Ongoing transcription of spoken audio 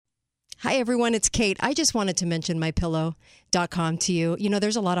Hi, everyone. It's Kate. I just wanted to mention MyPillow.com to you. You know,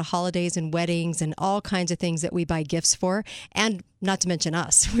 there's a lot of holidays and weddings and all kinds of things that we buy gifts for. And not to mention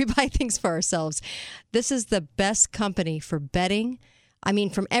us, we buy things for ourselves. This is the best company for bedding. I mean,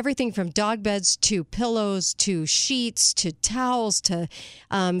 from everything from dog beds to pillows to sheets to towels to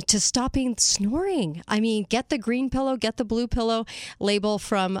stopping snoring. I mean, get the green pillow, get the blue pillow label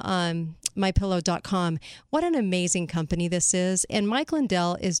from MyPillow.com. What an amazing company this is. And Mike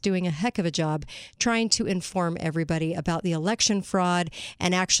Lindell is doing a heck of a job trying to inform everybody about the election fraud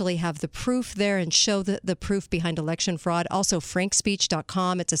and actually have the proof there and show the proof behind election fraud. Also,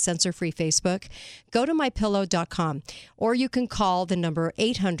 frankspeech.com. It's a censor-free Facebook. Go to MyPillow.com, or you can call the number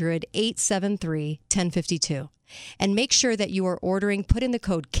 800-873-1052. And make sure that you are ordering. Put in the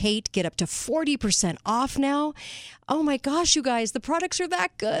code KATE. Get up to 40% off now. Oh my gosh, you guys, the products are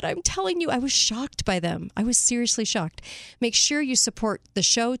that good. I'm telling you, I was shocked by them. I was seriously shocked. Make sure you support the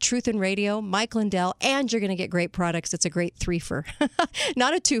show, Truth and Radio, Mike Lindell, and you're going to get great products. It's a great threefer.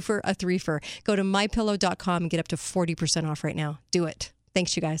 Not a twofer, a threefer. Go to MyPillow.com and get up to 40% off right now. Do it.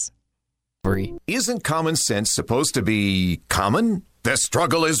 Thanks, you guys. Isn't common sense supposed to be common? The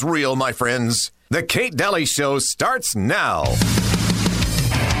struggle is real, my friends. The Kate Dalley Show starts now.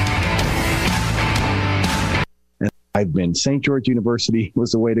 I've been St. George University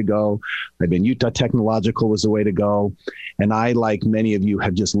was the way to go. I've been Utah Technological was the way to go. And I, like many of you,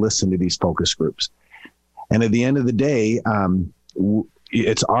 have just listened to these focus groups. And at the end of the day,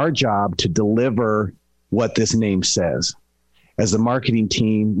 it's our job to deliver what this name says. As a marketing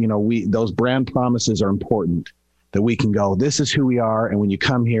team, you know, those brand promises are important, that we can go, this is who we are. And when you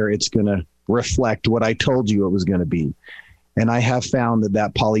come here, it's going to reflect what I told you it was going to be. And I have found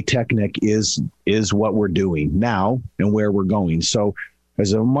that Polytechnic is what we're doing now and where we're going. So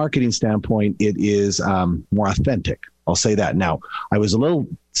as a marketing standpoint, it is more authentic. I'll say that. Now, I was a little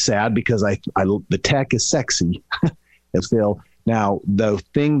sad because the tech is sexy. It's still. Now, the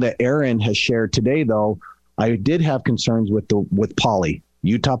thing that Aaron has shared today, though, I did have concerns with Poly,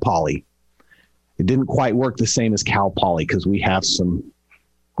 Utah Poly. It didn't quite work the same as Cal Poly because we have some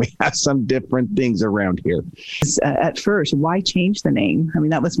different things around here. At first, why change the name? I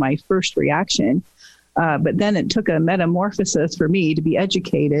mean, that was my first reaction. But then it took a metamorphosis for me to be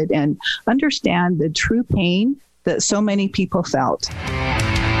educated and understand the true pain that so many people felt.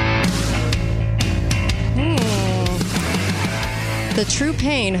 The true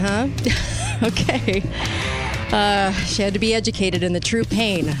pain, huh? Okay. She had to be educated in the true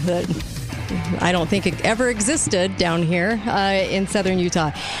pain that I don't think it ever existed down here in southern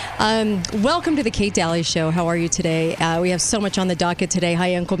Utah. Welcome to the Kate Dalley Show. How are you today? We have so much on the docket today.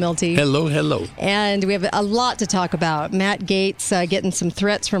 Hi, Uncle Milty. Hello, hello. And we have a lot to talk about. Matt Gaetz getting some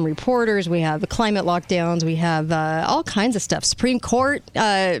threats from reporters. We have the climate lockdowns. We have all kinds of stuff. Supreme Court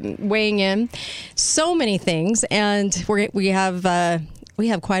weighing in. So many things. And we have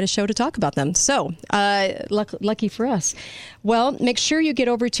quite a show to talk about them. So, lucky for us. Well, make sure you get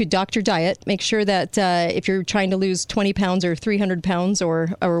over to Dr. Diet. Make sure that if you're trying to lose 20 pounds or 300 pounds or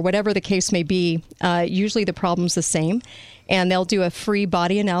whatever the case may be, usually the problem's the same. And they'll do a free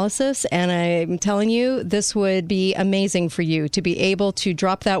body analysis. And I'm telling you, this would be amazing for you to be able to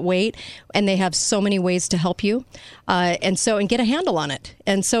drop that weight. And they have so many ways to help you and get a handle on it.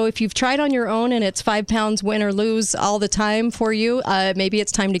 And so if you've tried on your own and it's 5 pounds win or lose all the time for you, maybe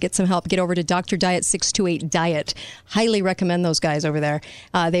it's time to get some help. Get over to Dr. Diet 628 Diet. Highly recommend those guys over there.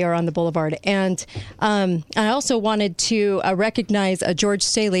 They are on the Boulevard. And I also wanted to recognize George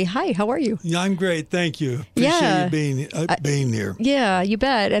Staheli. Hi, how are you? Yeah, I'm great. Thank you. Appreciate you being here. Yeah, you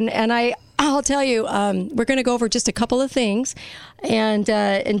bet. And I'll tell you, we're going to go over just a couple of things and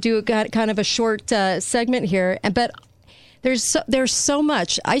do kind of a short segment here. But there's so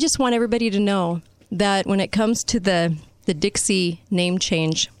much. I just want everybody to know that when it comes to the Dixie name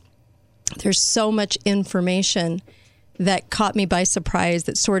change, there's so much information that caught me by surprise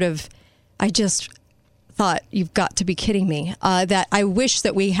that sort of, I just thought, you've got to be kidding me. That I wish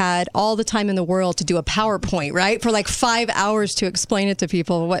that we had all the time in the world to do a PowerPoint, right? For like 5 hours to explain it to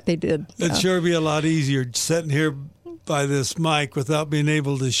people what they did. It'd sure be a lot easier sitting here by this mic without being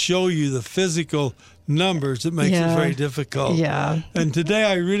able to show you the physical numbers. It makes it very difficult. Yeah. And today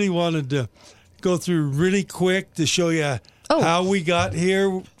I really wanted to go through really quick to show you how we got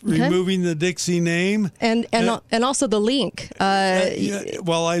here, removing the Dixie name. And also the link.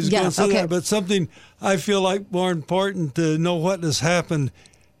 Well, I was going to say that, but something I feel like more important to know what has happened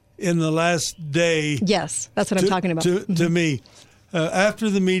in the last day. Yes, that's what I'm talking about. To me. After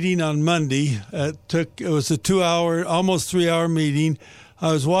the meeting on Monday, it was a 2 hour, almost 3 hour meeting.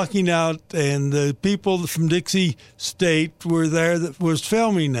 I was walking out, and the people from Dixie State were there that was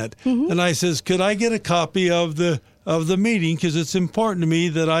filming it. Mm-hmm. And I says, could I get a copy of the meeting? Because it's important to me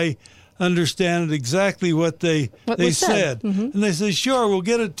that I understand exactly what they said. Mm-hmm. And they said, sure, we'll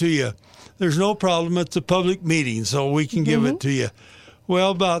get it to you. There's no problem. It's a public meeting, so we can give it to you. Well,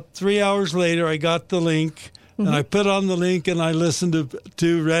 about 3 hours later, I got the link. And I put on the link, and I listened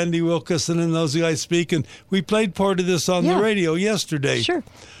to Randy Wilkerson and those guys speak, and we played part of this on the radio yesterday. Sure.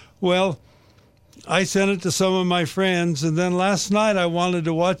 Well, I sent it to some of my friends, and then last night I wanted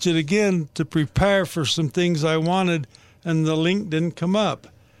to watch it again to prepare for some things I wanted, and the link didn't come up.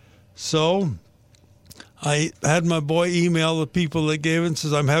 So I had my boy email the people that gave it and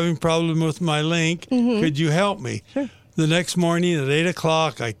says, I'm having a problem with my link. Could you help me? Sure. The next morning at 8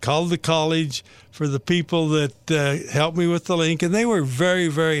 o'clock, I called the college for the people that helped me with the link, and they were very,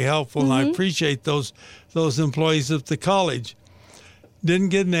 very helpful, and I appreciate those employees at the college. Didn't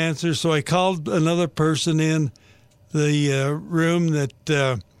get an answer, so I called another person in the room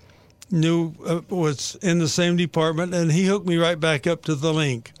that knew was in the same department, and he hooked me right back up to the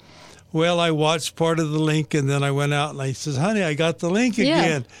link. Well, I watched part of the link, and then I went out, and I says, honey, I got the link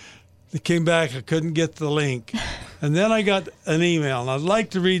again. It came back, I couldn't get the link. And then I got an email, and I'd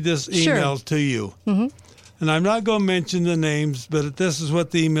like to read this email to you. And I'm not going to mention the names, but this is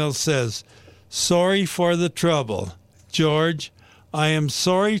what the email says. Sorry for the trouble. George, I am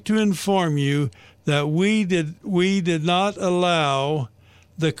sorry to inform you that we did not allow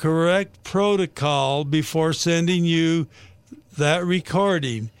the correct protocol before sending you that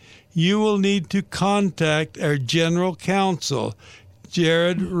recording. You will need to contact our general counsel,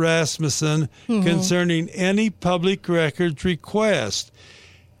 Jared Rasmussen, concerning any public records request.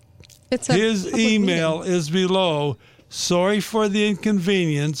 His email is below. Sorry for the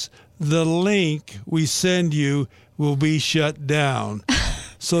inconvenience. The link we send you will be shut down.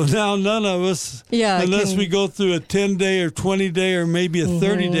 So now none of us, unless we go through a 10-day or 20-day or maybe a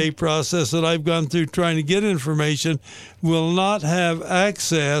 30-day process that I've gone through trying to get information, will not have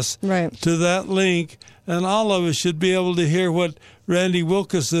access to that link. And all of us should be able to hear what Randy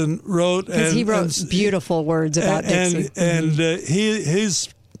Wilkerson wrote. Because he wrote beautiful words about Dixie. And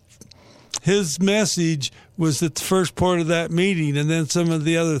his message was at the first part of that meeting, and then some of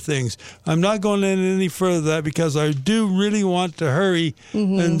the other things. I'm not going any further than that because I do really want to hurry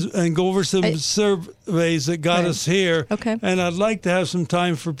and go over some surveys that got us here. Okay. And I'd like to have some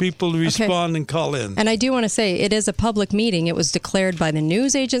time for people to respond and call in. And I do want to say it is a public meeting. It was declared by the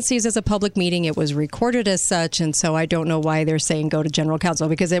news agencies as a public meeting. It was recorded as such, and so I don't know why they're saying go to general counsel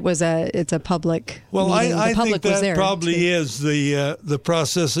because it's a public meeting. I think that probably is the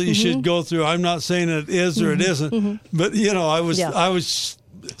process that you should go through. I'm not saying it is or it isn't, but I was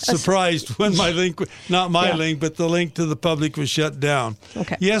surprised when my link, not my link, but the link to the public was shut down.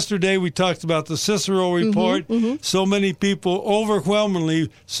 Okay. Yesterday we talked about the Cicero report. So many people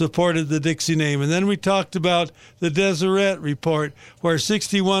overwhelmingly supported the Dixie name. And then we talked about the Deseret report where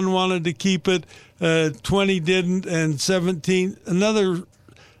 61 wanted to keep it, 20 didn't, and 17, another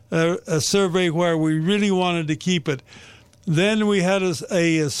a survey where we really wanted to keep it. Then we had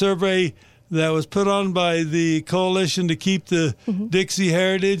a survey that was put on by the Coalition to Keep the Dixie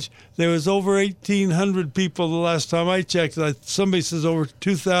Heritage. There was over 1,800 people the last time I checked. Somebody says over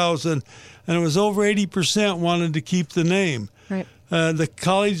 2,000, and it was over 80% wanted to keep the name. Right. The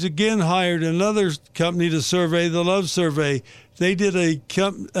college again hired another company to survey, the Love Survey. They did a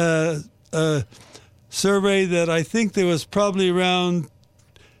survey that I think there was probably around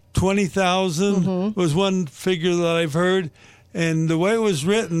 20,000 was one figure that I've heard. And the way it was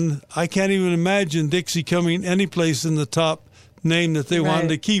written, I can't even imagine Dixie coming any place in the top name that they wanted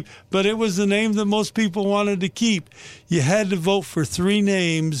to keep. But it was the name that most people wanted to keep. You had to vote for 3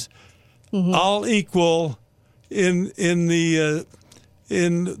 names, all equal in the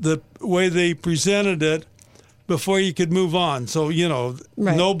way they presented it before you could move on. So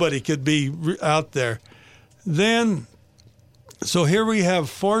nobody could be out there. Then, so here we have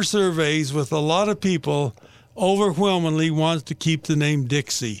 4 surveys with a lot of people overwhelmingly wants to keep the name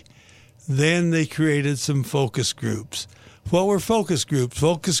Dixie. Then they created some focus groups. What were focus groups?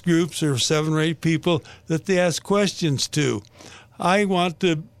 Focus groups are 7 or 8 people that they ask questions to. I want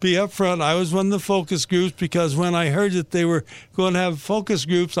to be upfront. I was one of the focus groups because when I heard that they were going to have focus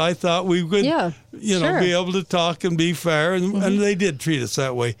groups, I thought we would, be able to talk and be fair, and they did treat us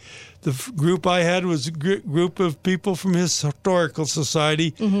that way. The group I had was a group of people from Historical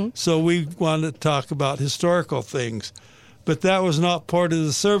Society, so we wanted to talk about historical things. But that was not part of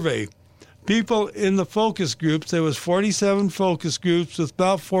the survey. People in the focus groups, there was 47 focus groups with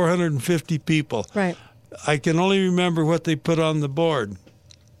about 450 people. Right. I can only remember what they put on the board.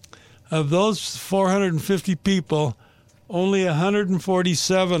 Of those 450 people, only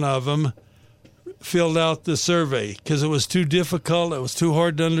 147 of them filled out the survey because it was too difficult. It was too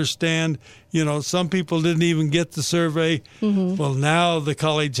hard to understand. You know, some people didn't even get the survey. Well, now the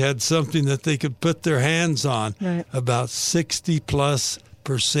college had something that they could put their hands on. Right. About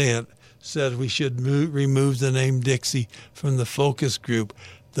 60+% said we should remove the name Dixie from the focus group.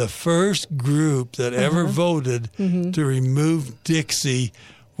 The first group that ever voted to remove Dixie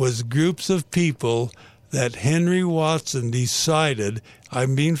was groups of people that Henry Watson decided,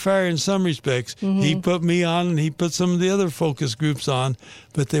 I'm being fair in some respects, he put me on and he put some of the other focus groups on,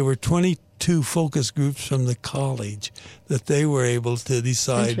 but there were 22 focus groups from the college that they were able to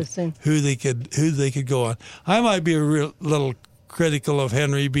decide who they could go on. I might be a little critical of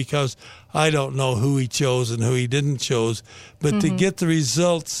Henry because I don't know who he chose and who he didn't chose, but to get the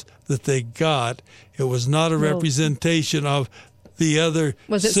results that they got, it was not a representation of the other.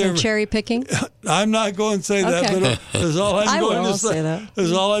 Was it some cherry picking? I'm not going to say that, but that's all I'm going to say.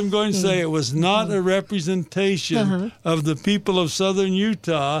 That's all I'm going to say. It was not a representation of the people of southern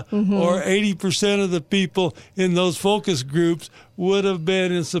Utah, or 80% of the people in those focus groups would have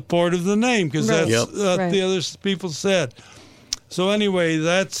been in support of the name, because that's what the other people said. So anyway,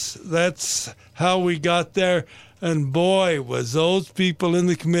 that's how we got there. And boy, was those people in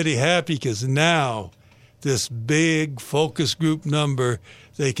the committee happy, because now this big focus group number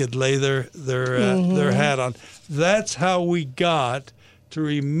they could lay their hat on. That's how we got to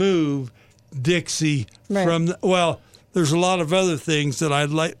remove Dixie from there's a lot of other things that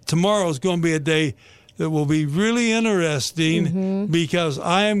I'd like. Tomorrow is going to be a day that will be really interesting because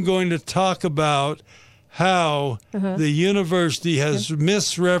I am going to talk about how the university has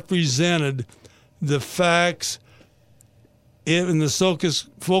misrepresented the facts in the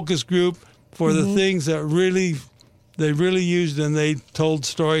focus group for the things that they really used and they told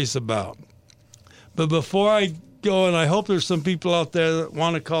stories about. But before I go, and I hope there's some people out there that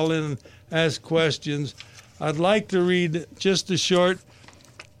want to call in and ask questions, I'd like to read just a short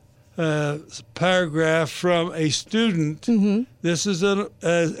paragraph from a student. This is an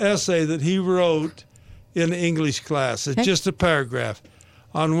essay that he wrote in English class. It's just a paragraph.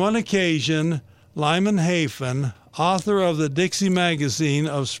 On one occasion, Lyman Hafen, author of the Dixie magazine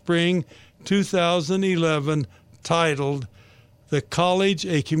of spring 2011, titled "The College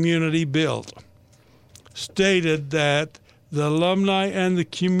a Community Built," stated that the alumni and the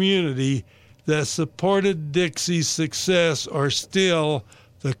community that supported Dixie's success are still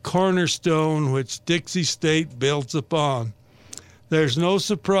the cornerstone which Dixie State builds upon. There's no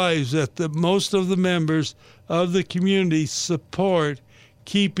surprise that most of the members of the community support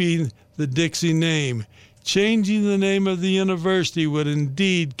keeping the Dixie name. Changing the name of the university would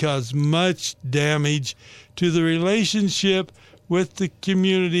indeed cause much damage to the relationship with the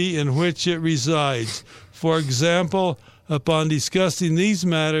community in which it resides. For example, upon discussing these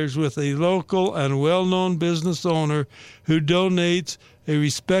matters with a local and well-known business owner who donates a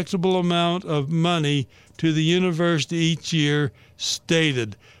respectable amount of money to the university each year,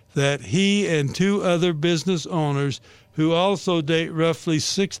 stated that he and two other business owners who also date roughly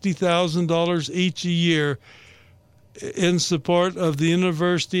 $60,000 each a year in support of the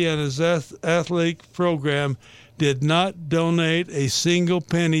university and its athletic program, did not donate a single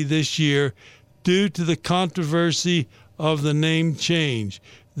penny this year due to the controversy of the name change.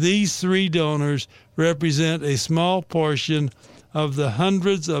 These three donors represent a small portion of the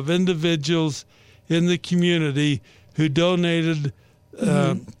hundreds of individuals in the community who donated,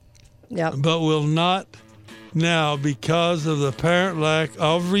 but will not now because of the apparent lack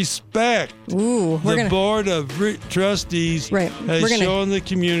of respect. The board of trustees has shown the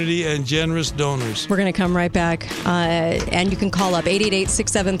community and generous donors. We're going to come right back, and you can call up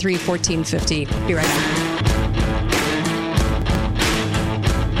 888-673-1450. Be right back.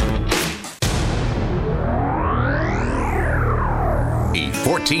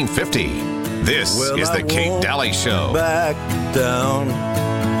 E1450. This is the Kate Dalley Show. Back down.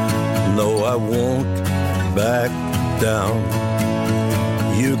 No, I won't back down.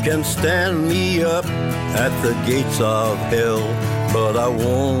 You can stand me up at the gates of hell, but I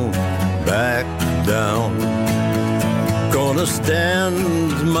won't back down. Gonna stand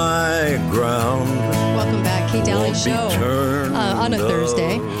my ground. Welcome back. Kate Dalley Show on a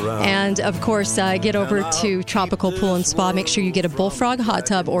Thursday. And, of course, get over to Tropical Pool and Spa. Make sure you get a bullfrog hot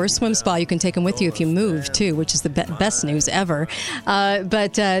tub or a swim spa. You can take them with you if you move, too, which is the best news ever.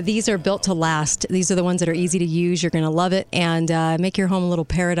 But these are built to last. These are the ones that are easy to use. You're going to love it. And make your home a little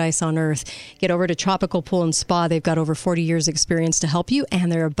paradise on earth. Get over to Tropical Pool and Spa. They've got over 40 years experience to help you.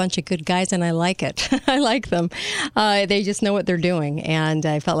 And they're a bunch of good guys, and I like it. I like them. They just know what they're doing. And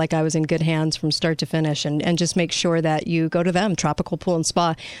I felt like I was in good hands from start to finish. And just make sure that you go to them, Tropical Pool and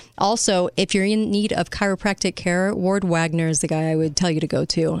Spa. Also, if you're in need of chiropractic care, Ward Wagner is the guy I would tell you to go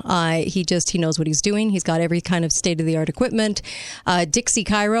to. He knows what he's doing. He's got every kind of state-of-the-art equipment. Dixie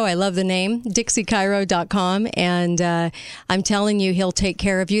Chiro, I love the name, DixieChiro.com. And I'm telling you, he'll take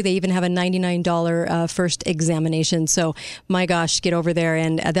care of you. They even have a $99 first examination. So, my gosh, get over there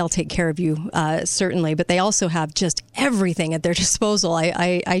and they'll take care of you, certainly. But they also have just everything at their disposal.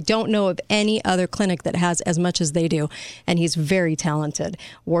 I don't know of any other clinic that has as much as they do. And he's very talented.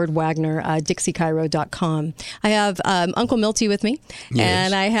 Ward Wagner, DixieChiro.com. I have Uncle Milty with me, yes.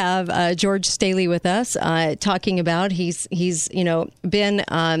 And I have George Staheli with us, talking about he's been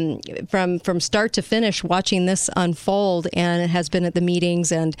from start to finish watching this unfold, and has been at the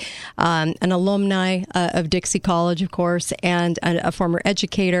meetings, and an alumni of Dixie College, of course, and a former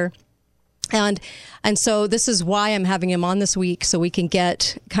educator. And so this is why I'm having him on this week, so we can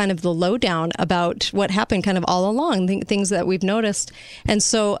get kind of the lowdown about what happened kind of all along, things that we've noticed. And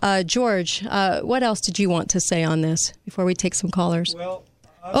so, George, what else did you want to say on this before we take some callers? Well,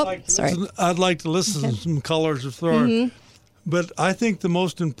 I'd like to listen to some callers of Thor. Mm-hmm. But I think the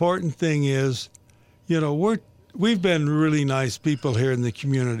most important thing is, we've been really nice people here in the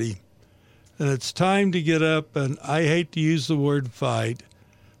community. And it's time to get up, and I hate to use the word fight,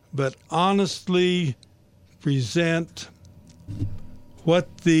 but honestly present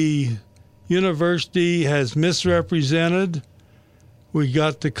what the university has misrepresented. We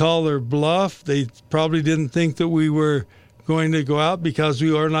got to call their bluff. They probably didn't think that we were going to go out because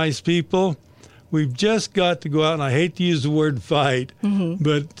we are nice people. We've just got to go out, and I hate to use the word fight, mm-hmm.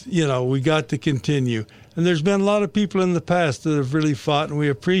 but, we got to continue. And there's been a lot of people in the past that have really fought, and we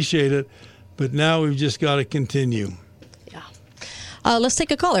appreciate it, but now we've just got to continue. Let's take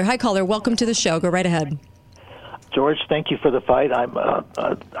a caller. Hi, caller. Welcome to the show. Go right ahead. George, thank you for the fight.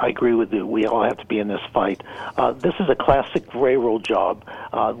 I agree with you. We all have to be in this fight. This is a classic railroad job.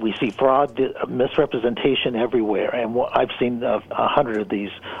 We see fraud, misrepresentation everywhere, and I've seen 100 of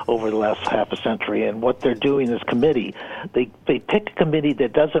these over the last half a century. And what they're doing is committee. They pick a committee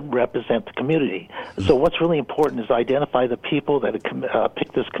that doesn't represent the community. So what's really important is identify the people that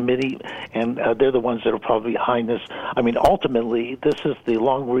pick this committee, and they're the ones that are probably behind this. I mean, ultimately, this is the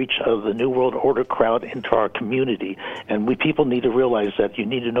long reach of the New World Order crowd into our community. And people need to realize that you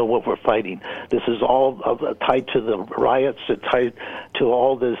need to know what we're fighting. This is all tied to the riots, tied to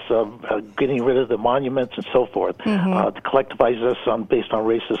all this getting rid of the monuments and so forth, to collectivize us based on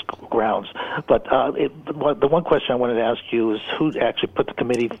racist grounds. But the one question I wanted to ask you is who actually put the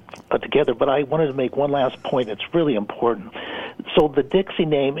committee together. But I wanted to make one last point. It's really important. So the Dixie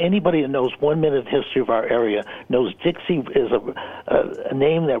name, anybody that knows 1 minute of history of our area knows Dixie is a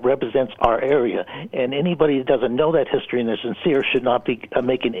name that represents our area. And anybody that doesn't know that history and is sincere should not be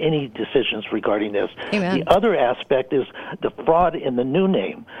making any decisions regarding this. Amen. The other aspect is the fraud in the new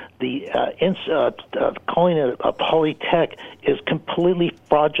name. The calling it a Polytech is completely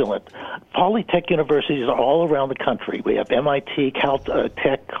fraudulent. Polytech universities are all around the country. We have MIT,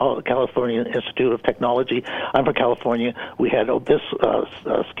 Caltech, California Institute of Technology. I'm from California. We had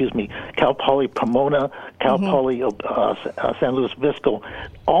Cal Poly Pomona, Cal Poly San Luis Obispo.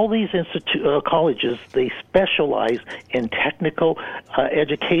 All these colleges, they specialize in technical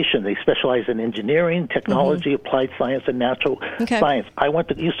education. They specialize in engineering, technology, applied science, and natural science. I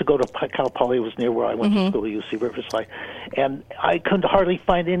used to go to Cal Poly. It was near where I went to school, UC Riverside, and I couldn't hardly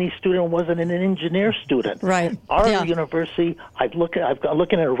find any student who wasn't an engineer student. Right. Our university, I'm looking at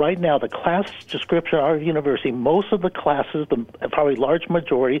it right now. The class description of our university, most of the classes, probably large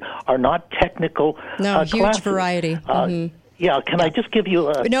majority, are not technical. No, huge classes. Variety. Yeah, can I just give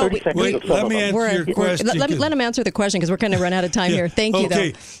you 30 seconds of some let me answer your question. Let him answer the question because we're going to run out of time here. Thank you, though.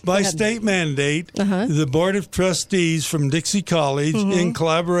 Okay, by state mandate, the Board of Trustees from Dixie College, in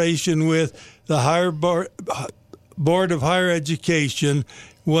collaboration with the Board of Higher Education,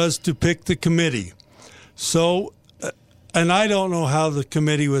 was to pick the committee. So, and I don't know how the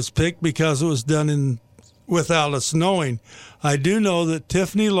committee was picked because it was done without us knowing. I do know that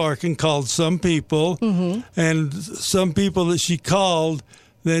Tiffany Larkin called some people, and some people that she called,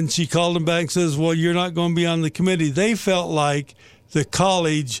 then she called them back and says, well, you're not going to be on the committee. They felt like the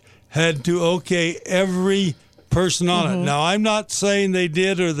college had to okay every person on it. Now, I'm not saying they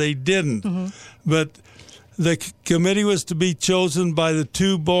did or they didn't, but the committee was to be chosen by the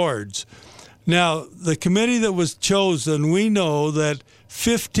two boards. Now, the committee that was chosen, we know that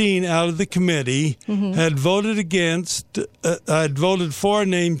 15 out of the committee had voted had voted for a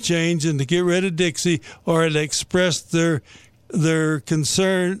name change and to get rid of Dixie, or had expressed their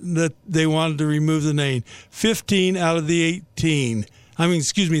concern that they wanted to remove the name. 13 out of the 18.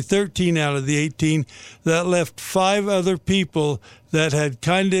 That left 5 other people that had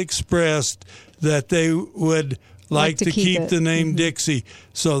kind of expressed that they would like to keep the name Dixie.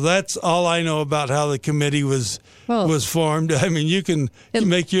 So that's all I know about how the committee was formed. I mean, you can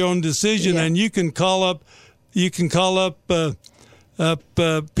make your own decision, and you can call up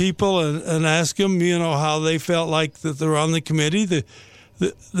people and ask them, how they felt like that they're on the committee. The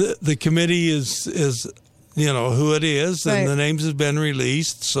committee is who it is, and the names have been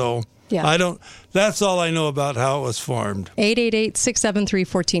released. So that's all I know about how it was formed.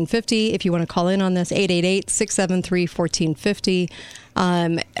 888-673-1450. If you want to call in on this, 888-673-1450.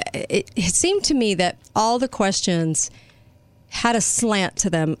 It seemed to me that all the questions had a slant to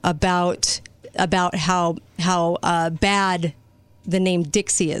them about how bad the name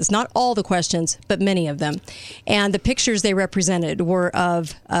Dixie is. Not all the questions, but many of them. And the pictures they represented were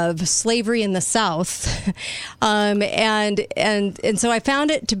of slavery in the South. And so I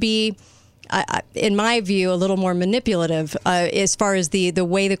found it to be, in my view, a little more manipulative as far as the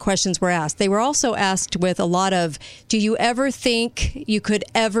way the questions were asked. They were also asked with a lot of, do you ever think you could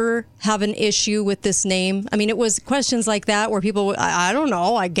ever have an issue with this name? I mean, it was questions like that where people, I don't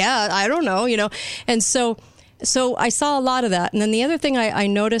know, I guess, I don't know, And so I saw a lot of that. And then the other thing I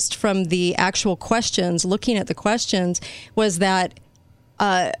noticed from the actual questions, looking at the questions, was that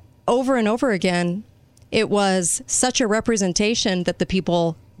over and over again, it was such a representation that the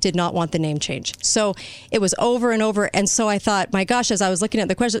people did not want the name change. So it was over and over. And so I thought, my gosh, as I was looking at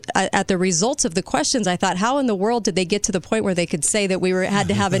the question, at the results of the questions, I thought, how in the world did they get to the point where they could say that we had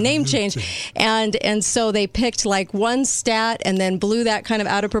to have a name change? And so they picked like one stat and then blew that kind of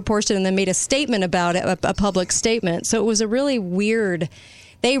out of proportion and then made a statement about it, a public statement. So it was a really weird.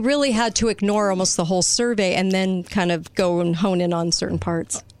 They really had to ignore almost the whole survey and then kind of go and hone in on certain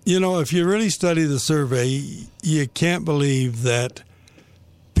parts. If you really study the survey, you can't believe that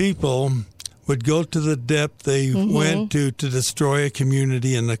people would go to the depth they went to destroy a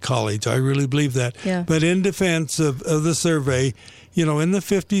community and a college. I really believe that. Yeah. But in defense of the survey, in the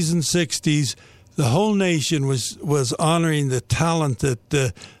 50s and 60s, the whole nation was honoring the talent that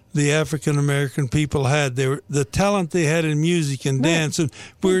the African American people had. The talent they had in music and dance, and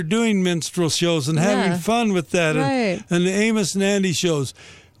we were doing minstrel shows and having fun with that, and the Amos and Andy shows.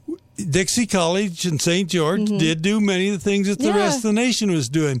 Dixie College and St. George did do many of the things that the rest of the nation was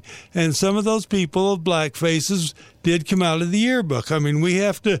doing. And some of those people of black faces did come out of the yearbook. I mean, we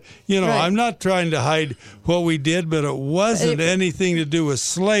have to, I'm not trying to hide what we did, but it wasn't anything to do with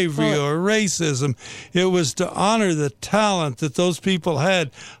slavery or racism. It was to honor the talent that those people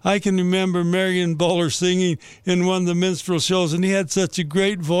had. I can remember Marion Bowler singing in one of the minstrel shows, and he had such a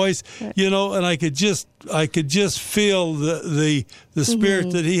great voice, and I could just feel the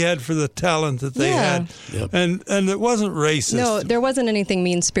spirit that he had for the talent that they had. Yep. And it wasn't racist. No, there wasn't anything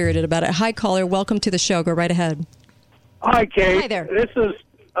mean-spirited about it. Hi, caller. Welcome to the show. Go right ahead. Hi, Kate. Hi there. This is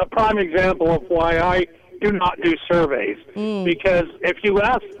a prime example of why I do not do surveys. Because if you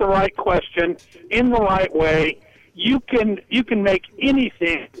ask the right question in the right way, you can make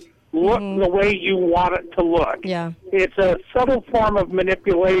anything look the way you want it to look. Yeah. It's a subtle form of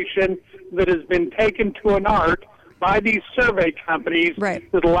manipulation that has been taken to an art by these survey companies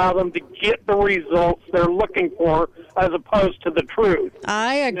that allow them to get the results they're looking for as opposed to the truth.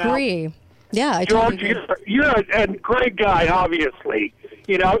 I agree. Now, I George, totally agree. you're a great guy, obviously.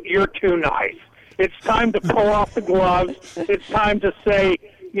 You're too nice. It's time to pull off the gloves. It's time to say,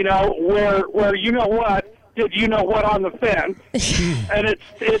 where you know what, did you know what on the fence? And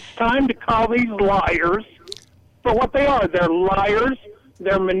it's time to call these liars for what they are. They're liars.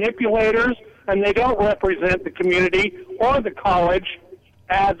 They're manipulators, and they don't represent the community or the college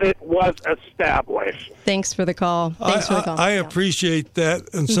as it was established. Thanks for the call. I appreciate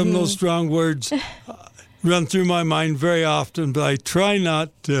that, and some of those strong words run through my mind very often, but I try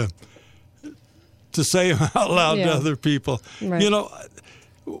not to say them out loud to other people. Right.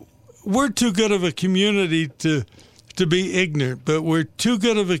 We're too good of a community to be ignorant, but we're too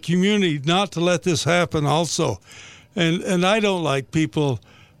good of a community not to let this happen also. And I don't like people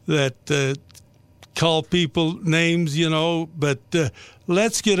that call people names, but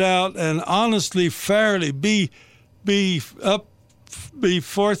let's get out and honestly, fairly be up be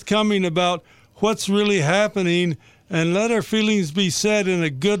forthcoming about what's really happening and let our feelings be said in a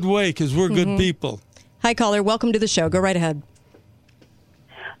good way because we're good people. Hi, caller. Welcome to the show. Go right ahead.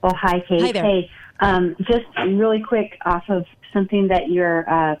 Oh, hi, Kate. Hi there. Hey, just really quick off of something that your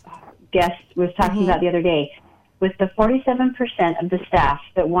guest was talking about the other day. With the 47% of the staff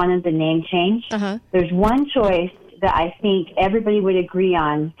that wanted the name change, there's one choice that I think everybody would agree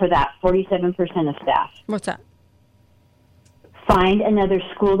on for that 47% of staff. What's that? Find another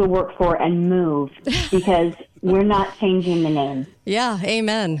school to work for and move because we're not changing the name. Yeah,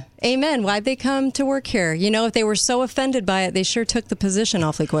 amen. Amen. Why'd they come to work here? You know, if they were so offended by it, they sure took the position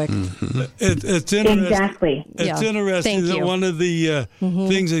awfully quick. It's interesting. Exactly. It's interesting that one of the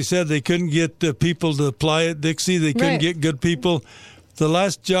things they said they couldn't get people to apply at Dixie. They couldn't get good people. The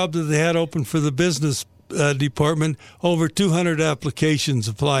last job that they had open for the business department, over 200 applications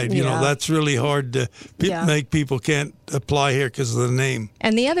applied. You know, that's really hard to make people can't apply here because of the name.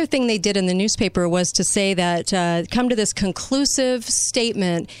 And the other thing they did in the newspaper was to say that come to this conclusive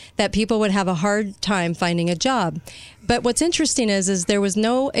statement that people would have a hard time finding a job. But what's interesting is there was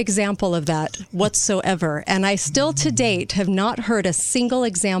no example of that whatsoever. And I still to date have not heard a single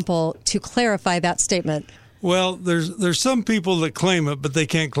example to clarify that statement. Well, there's some people that claim it, but they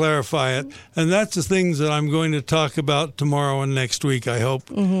can't clarify it, and that's the things that I'm going to talk about tomorrow and next week. I hope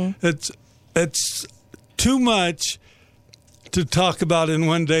it's too much to talk about in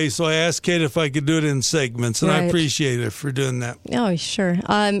one day, so I asked Kate if I could do it in segments, and I appreciate her for doing that. Oh, sure.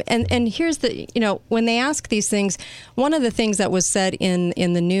 And here's the, when they ask these things, one of the things that was said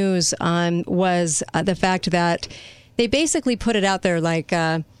in the news was the fact that they basically put it out there like.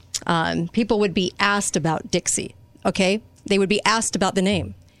 People would be asked about Dixie, okay? They would be asked about the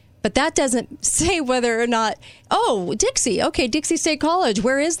name. But that doesn't say whether or not, oh, Dixie, okay, Dixie State College,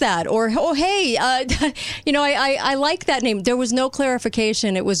 where is that? Or, oh, hey, I like that name. There was no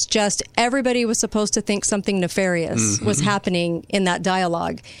clarification. It was just everybody was supposed to think something nefarious was happening in that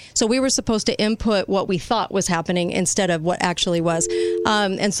dialogue. So we were supposed to input what we thought was happening instead of what actually was.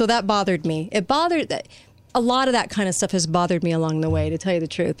 And so that bothered me. A lot of that kind of stuff has bothered me along the way, to tell you the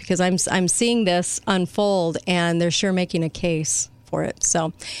truth, because I'm seeing this unfold, and they're sure making a case for it.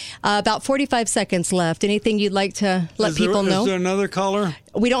 So about 45 seconds left. Anything you'd like to let people know? Is there another caller?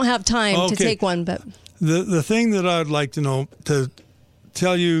 We don't have time to take one, but... The thing that I'd like to know, to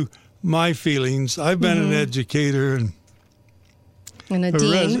tell you my feelings, I've been an educator and a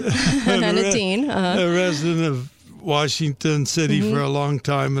dean. A resident of Washington City for a long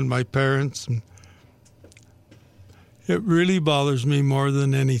time, and my parents... It really bothers me more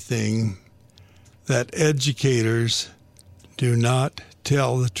than anything that educators do not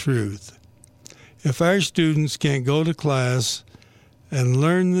tell the truth. If our students can't go to class and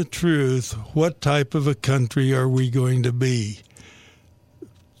learn the truth, what type of a country are we going to be?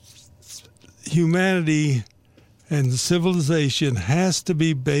 Humanity and civilization has to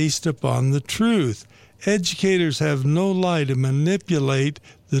be based upon the truth. Educators have no lie to manipulate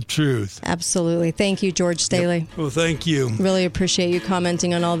the truth. Absolutely. Thank you, George Staheli. Yep. Well, thank you. Really appreciate you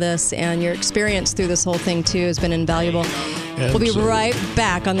commenting on all this, and your experience through this whole thing, too, has been invaluable. Absolutely. We'll be right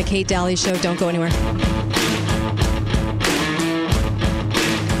back on the Kate Dalley Show. Don't go anywhere.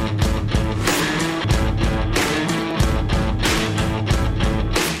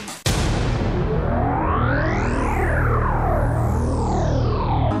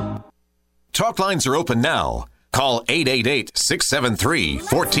 Talk lines are open now. Call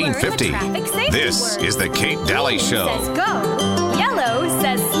 888-673-1450. This is the Kate Dalley Show. Says go, yellow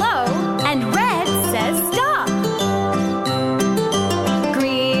says slow, and red says stop.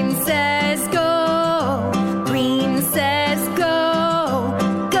 Green says go, green says go,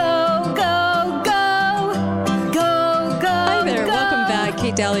 go, go, go, go, go. Hi there, welcome back,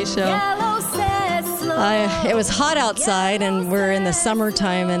 Kate Dalley Show. Yellow says slow. It was hot outside, and we're in the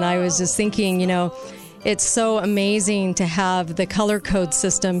summertime, and I was just thinking, it's so amazing to have the color code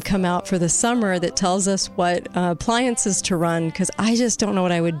system come out for the summer that tells us what appliances to run, because I just don't know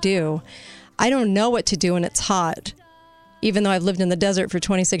what I would do. I don't know what to do when it's hot. Even though I've lived in the desert for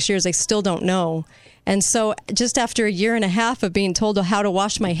 26 years, I still don't know. And so just after a year and a half of being told how to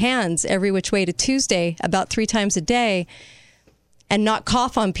wash my hands every which way to Tuesday about 3 times a day, and not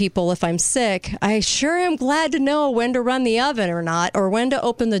cough on people if I'm sick, I sure am glad to know when to run the oven or not, or when to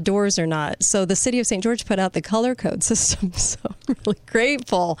open the doors or not. So the city of St. George put out the color code system. So I'm really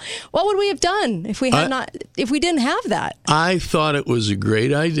grateful. What would we have done if we didn't have that? I thought it was a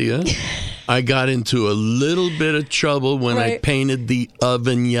great idea. I got into a little bit of trouble when I painted the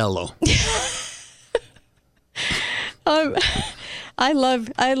oven yellow. I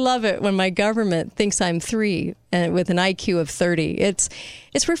love it when my government thinks I'm 3 and with an IQ of 30.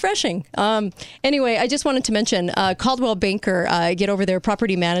 It's refreshing. Anyway, I just wanted to mention Caldwell Banker, get over there.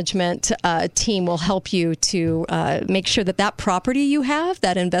 Property management team will help you to make sure that property you have,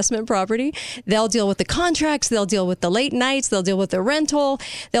 that investment property, they'll deal with the contracts, they'll deal with the late nights, they'll deal with the rental,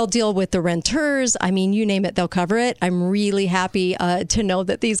 they'll deal with the renters. I mean, you name it, they'll cover it. I'm really happy to know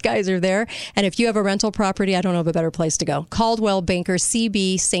that these guys are there. And if you have a rental property, I don't know of a better place to go. Caldwell Banker,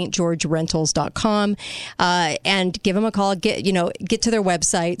 cbstgeorgerentals.com, and give them a call. Get to their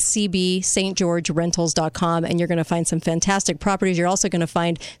website, cbstgeorgerentals.com, and you're going to find some fantastic properties. You're also going to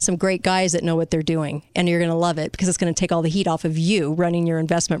find some great guys that know what they're doing, and you're going to love it because it's going to take all the heat off of you running your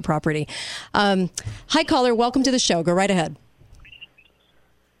investment property. Hi, caller. Welcome to the show. Go right ahead.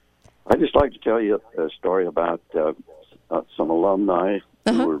 I'd just like to tell you a story about some alumni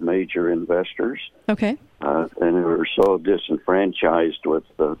who were major investors. Okay. And who were so disenfranchised with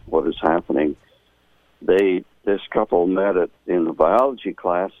what is happening. This couple met in the biology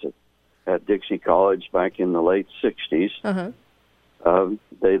class at Dixie College back in the late 60s.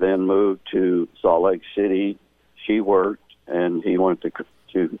 They then moved to Salt Lake City. She worked, and he went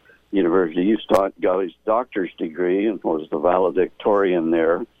to University of Utah, got his doctor's degree, and was the valedictorian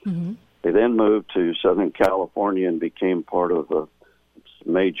there. They then moved to Southern California and became part of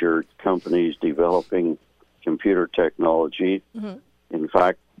major companies developing computer technology. In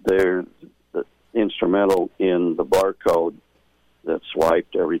fact, they're instrumental in the barcode that's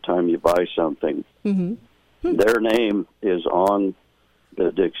swiped every time you buy something. Their name is on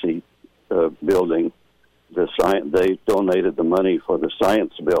the Dixie building. They donated the money for the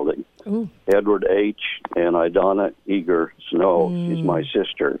science building. Edward H. and Idonna Eager Snow. She's my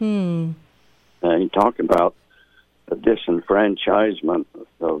sister. And you talk about the disenfranchisement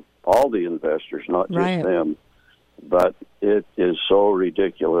of all the investors, not just them. But it is so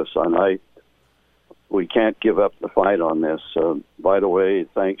ridiculous, and we can't give up the fight on this. By the way,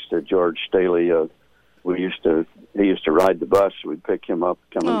 thanks to George Staheli, he used to ride the bus. We'd pick him up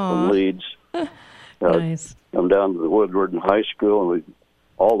coming from Leeds. Nice. Come down to the Woodward High School, and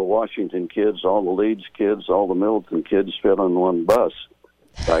all the Washington kids, all the Leeds kids, all the Middleton kids fit on one bus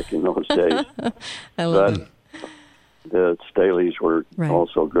back in those days. I love it. The Staheleys were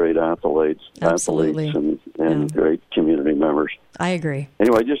also great athletes and great community members. I agree.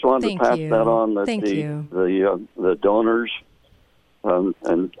 Anyway, I just wanted to pass that on. The donors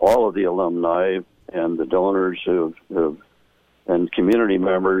and all of the alumni and the donors and community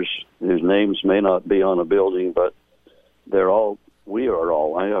members whose names may not be on a building, but we are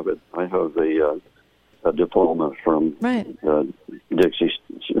all. I have a diploma from Dixie,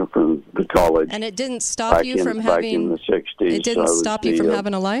 from the college, and it didn't stop you from having. Back in the 60s, it didn't stop you from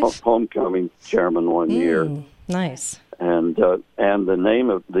having a life. Homecoming chairman one year. Nice. And the name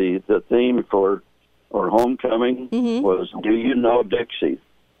of the theme for homecoming was "Do You Know Dixie?"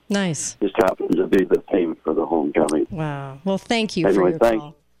 Nice. Just happened to be the theme for the homecoming. Wow. Well, thank you for your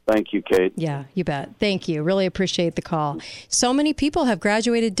call. Thank you, Kate. Yeah, you bet. Thank you. Really appreciate the call. So many people have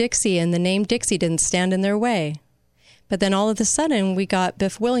graduated Dixie, and the name Dixie didn't stand in their way. But then all of a sudden, we got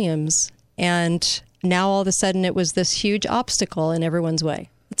Biff Williams, and now all of a sudden it was this huge obstacle in everyone's way.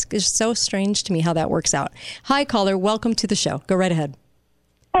 It's just so strange to me how that works out. Hi, caller. Welcome to the show. Go right ahead.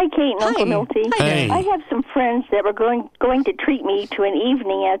 Hi, Kate and Uncle Milty. Hi. I have some friends that were going to treat me to an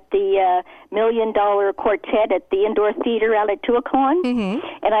evening at the $1 Million Quartet at the Indoor Theater out at Tuacahn.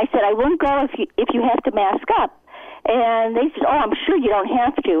 And I said, I won't go if you have to mask up. And they said, I'm sure you don't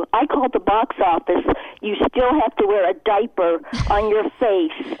have to. I called the box office. You still have to wear a diaper on your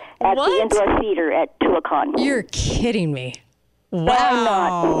face at the Indoor Theater at Tuacahn. You're kidding me.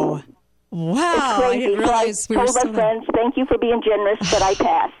 Wow. Wow. It's crazy. I didn't realize we were told still my friends, thank you for being generous, but I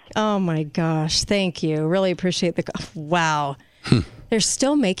passed. Oh, my gosh. Thank you. Really appreciate the call. Wow. They're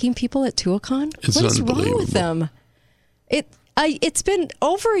still making people at Tuacahn? It's What is wrong unbelievable. with them? It's been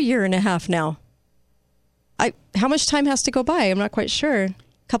over a year and a half now. How much time has to go by? I'm not quite sure. A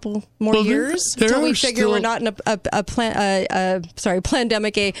couple more years until we figure we're not in a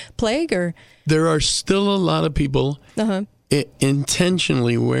pandemic, a plague, or there are still a lot of people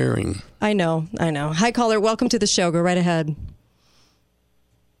intentionally wearing. I know. Hi, caller. Welcome to the show. Go right ahead.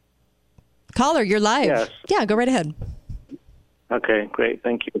 Caller, you're live. Yes. Yeah, go right ahead. Okay, great.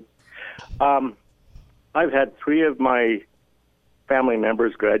 Thank you. I've had 3 of my family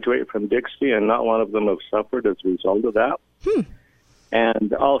members graduate from Dixie, and not one of them have suffered as a result of that.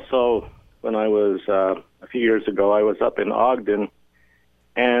 And also, when I was a few years ago, I was up in Ogden,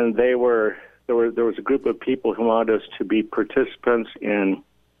 and there was a group of people who wanted us to be participants in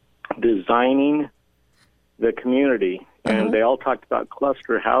designing the community, and they all talked about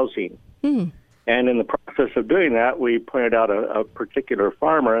cluster housing. And in the process of doing that, we pointed out a particular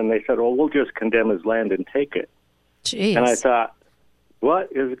farmer, and they said, well, we'll just condemn his land and take it. Jeez. And I thought, what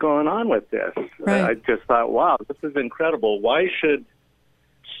is going on with this? Right. I just thought, wow, this is incredible. Why should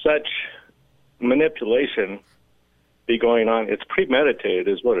such manipulation be going on? It's premeditated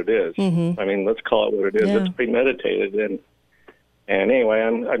is what it is. Mm-hmm. I mean, let's call it what it is. Yeah. It's premeditated. And anyway,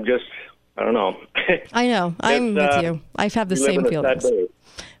 I'm just, I don't know. I know. I'm with you. I have the same feelings.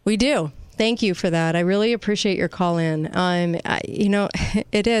 We do. Thank you for that. I really appreciate your call in.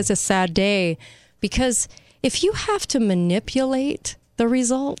 It is a sad day because if you have to manipulate the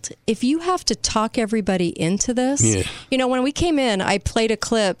result, if you have to talk everybody into this, when we came in, I played a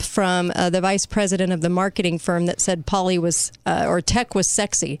clip from the vice president of the marketing firm that said poly was or tech was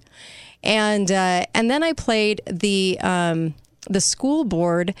sexy, and then I played the school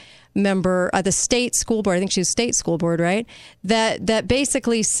board member, the state school board. I think she was state school board, right? That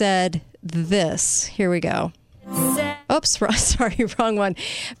basically said this. Here we go. Oops, sorry, wrong one.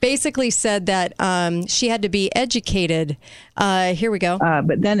 Basically said that she had to be educated. Here we go.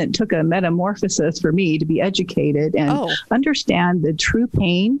 But then it took a metamorphosis for me to be educated and understand the true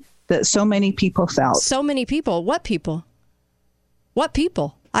pain that so many people felt. So many people. What people? What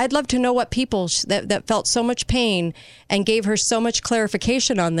people? I'd love to know what people that felt so much pain and gave her so much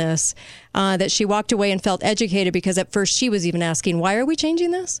clarification on this that she walked away and felt educated, because at first she was even asking, why are we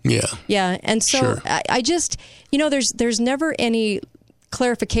changing this? Yeah. And so Sure. I just, there's never any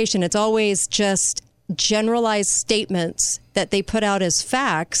clarification. It's always just generalized statements that they put out as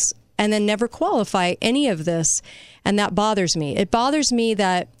facts and then never qualify any of this. And that bothers me. It bothers me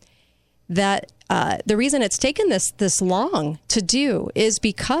that the reason it's taken this long to do is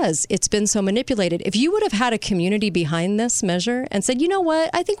because it's been so manipulated. If you would have had a community behind this measure and said, you know what,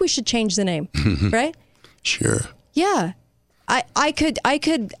 I think we should change the name, right? Sure. Yeah. I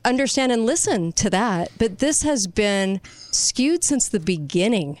could understand and listen to that, but this has been skewed since the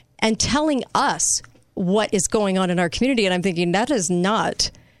beginning and telling us what is going on in our community. And I'm thinking that is not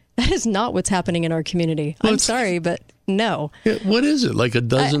what's happening in our community. I'm sorry, but no. What is it? Like a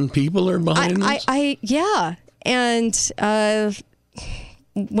dozen people are behind this? Yeah. And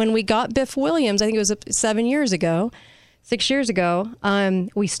when we got Biff Williams, I think it was 6 years ago,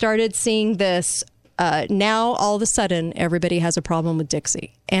 we started seeing this. Now, all of a sudden, everybody has a problem with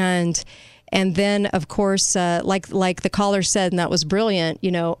Dixie. And then, of course, like the caller said, and that was brilliant,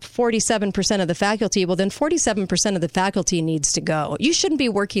 47% of the faculty, well, then 47% of the faculty needs to go. You shouldn't be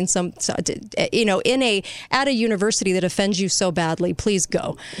working at a university that offends you so badly. Please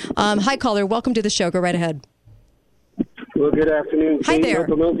go. Hi, caller. Welcome to the show. Go right ahead. Well, good afternoon. Hi there.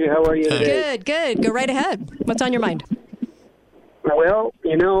 How are you today? Good. Go right ahead. What's on your mind? Well,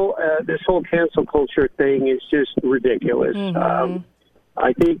 this whole cancel culture thing is just ridiculous. Mm-hmm.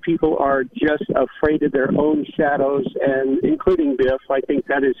 I think people are just afraid of their own shadows, and including Biff. I think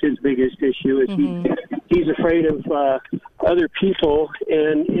that is his biggest issue. Is he's afraid of other people,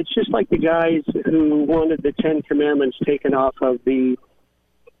 and it's just like the guys who wanted the 10 Commandments taken off of the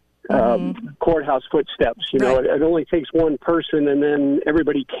courthouse footsteps. Right. It only takes one person, and then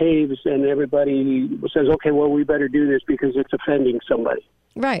everybody caves, and everybody says, "Okay, well, we better do this because it's offending somebody."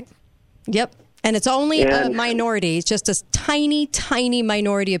 Right. Yep. And it's only a minority. It's just a tiny, tiny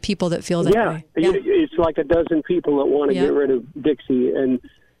minority of people that feel that way. Yeah, it's like a dozen people that want to get rid of Dixie. And,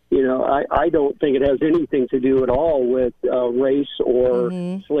 I don't think it has anything to do at all with race or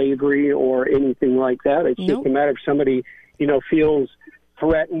slavery or anything like that. It's just a matter of somebody, feels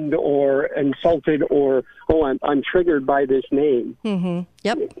threatened or insulted or, I'm triggered by this name. Mm-hmm.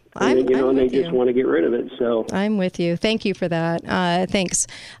 Yep. And they just want to get rid of it. So I'm with you. Thank you for that. Thanks.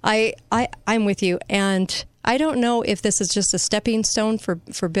 I'm with you. And I don't know if this is just a stepping stone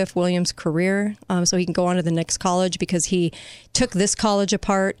for Biff Williams' career, so he can go on to the next college, because he took this college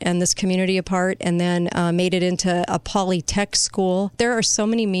apart and this community apart and then made it into a polytech school. There are so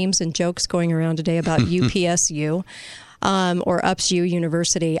many memes and jokes going around today about UPSU. Or UPSU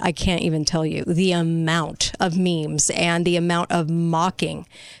University. I can't even tell you the amount of memes and the amount of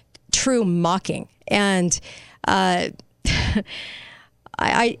true mocking. And I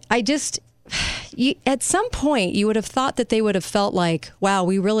just, at some point, you would have thought that they would have felt like, wow,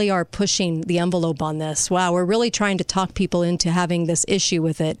 we really are pushing the envelope on this. Wow, we're really trying to talk people into having this issue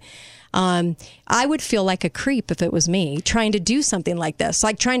with it. I would feel like a creep if it was me trying to do something like this,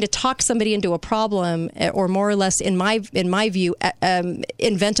 like trying to talk somebody into a problem, or more or less, in my view,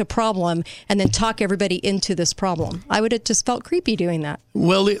 invent a problem and then talk everybody into this problem. I would have just felt creepy doing that.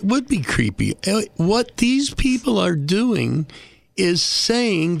 Well, it would be creepy. What these people are doing is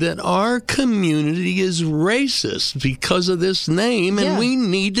saying that our community is racist because of this name, and we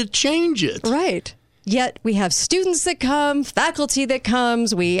need to change it. Right. Yet we have students that come, faculty that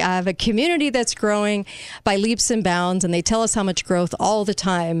comes, we have a community that's growing by leaps and bounds, and they tell us how much growth all the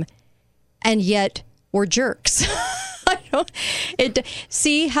time, and yet we're jerks.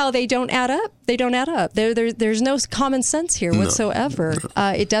 See how they don't add up? They don't add up. There's no common sense here whatsoever.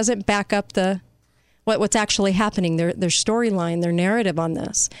 It doesn't back up what's actually happening, their storyline, their narrative on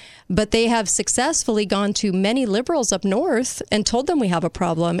this. But they have successfully gone to many liberals up north and told them we have a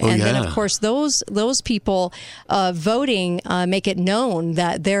problem. Then, of course, those people voting make it known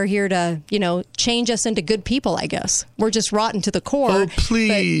that they're here to, change us into good people, I guess. We're just rotten to the core. Oh,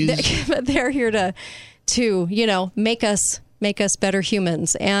 please. But they're here to make us better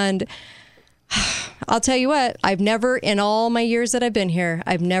humans. And I'll tell you what, I've never, in all my years that I've been here,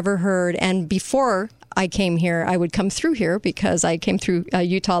 I've never heard, and before I came here, I would come through here because I came through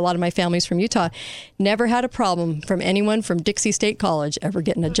Utah. A lot of my family's from Utah. Never had a problem from anyone from Dixie State College ever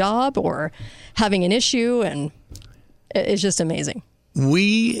getting a job or having an issue, and it's just amazing.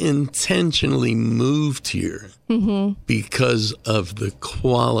 We intentionally moved here because of the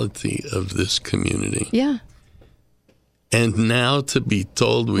quality of this community. Yeah. And now to be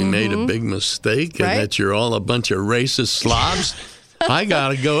told we made a big mistake and that you're all a bunch of racist slobs, I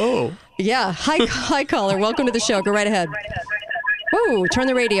gotta go. Yeah. Hi, caller. Welcome to the show. Go right ahead. Whoa, turn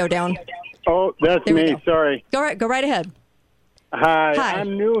the radio down. Oh, that's me. Sorry. Go right ahead. Hi.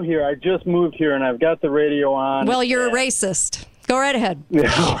 I'm new here. I just moved here, and I've got the radio on. Well, you're a racist. Go right ahead.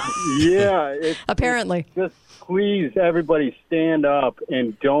 Yeah. Apparently. Just please, everybody stand up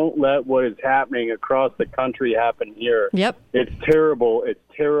and don't let what is happening across the country happen here. Yep. It's terrible. It's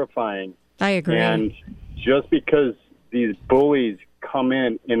terrifying. I agree. And just because these bullies come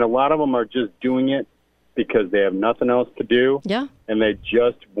in, and a lot of them are just doing it because they have nothing else to do. Yeah. And they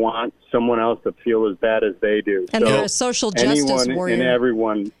just want someone else to feel as bad as they do. And they're a social justice warrior. And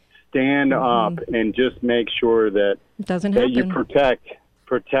everyone stand up and just make sure that you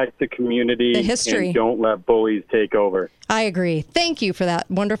protect the community, the history, and don't let bullies take over. I agree. Thank you for that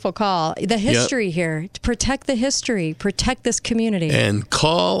wonderful call. The history here, to protect the history, protect this community. And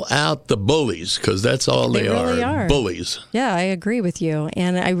call out the bullies, because that's all they really are. Bullies. Yeah, I agree with you.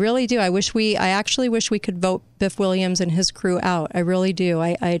 And I really do. I actually wish we could vote Biff Williams and his crew out. I really do.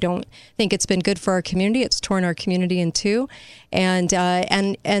 I don't think it's been good for our community. It's torn our community in two. And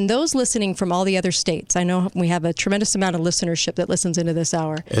those listening from all the other states, I know we have a tremendous amount of listenership that listens into this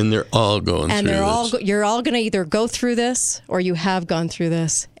hour. And they're all going through this. You're all going to either go through this or you have gone through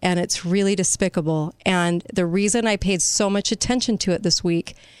this. And it's really despicable. And the reason I paid so much attention to it this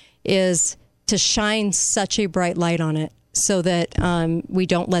week is to shine such a bright light on it so that we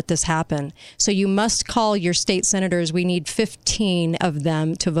don't let this happen. So you must call your state senators. We need 15 of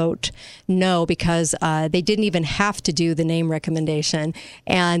them to vote no, because they didn't even have to do the name recommendation,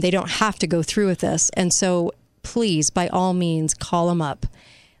 and they don't have to go through with this. And so please, by all means, call them up.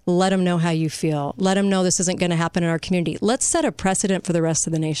 Let them know how you feel. Let them know this isn't going to happen in our community. Let's set a precedent for the rest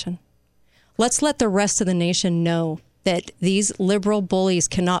of the nation. Let's let the rest of the nation know that these liberal bullies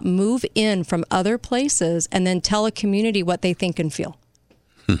cannot move in from other places and then tell a community what they think and feel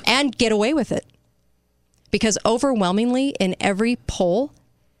and get away with it. Because overwhelmingly in every poll,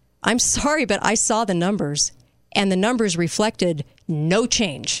 I'm sorry, but I saw the numbers, and the numbers reflected no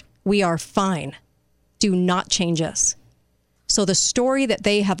change. We are fine. Do not change us. So the story that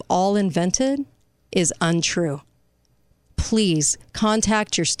they have all invented is untrue. Please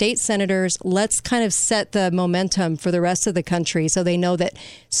contact your state senators. Let's kind of set the momentum for the rest of the country so they know that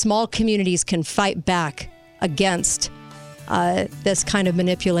small communities can fight back against this kind of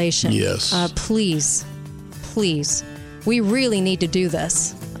manipulation. Yes. Please. We really need to do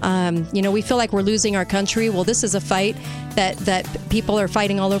this. We feel like we're losing our country. Well, this is a fight that people are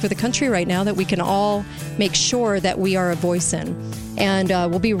fighting all over the country right now that we can all make sure that we are a voice in. And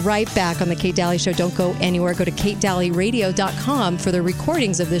we'll be right back on the Kate Dalley Show. Don't go anywhere. Go to katedalleyradio.com for the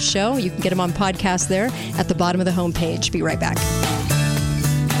recordings of this show. You can get them on podcast there at the bottom of the homepage. Be right back.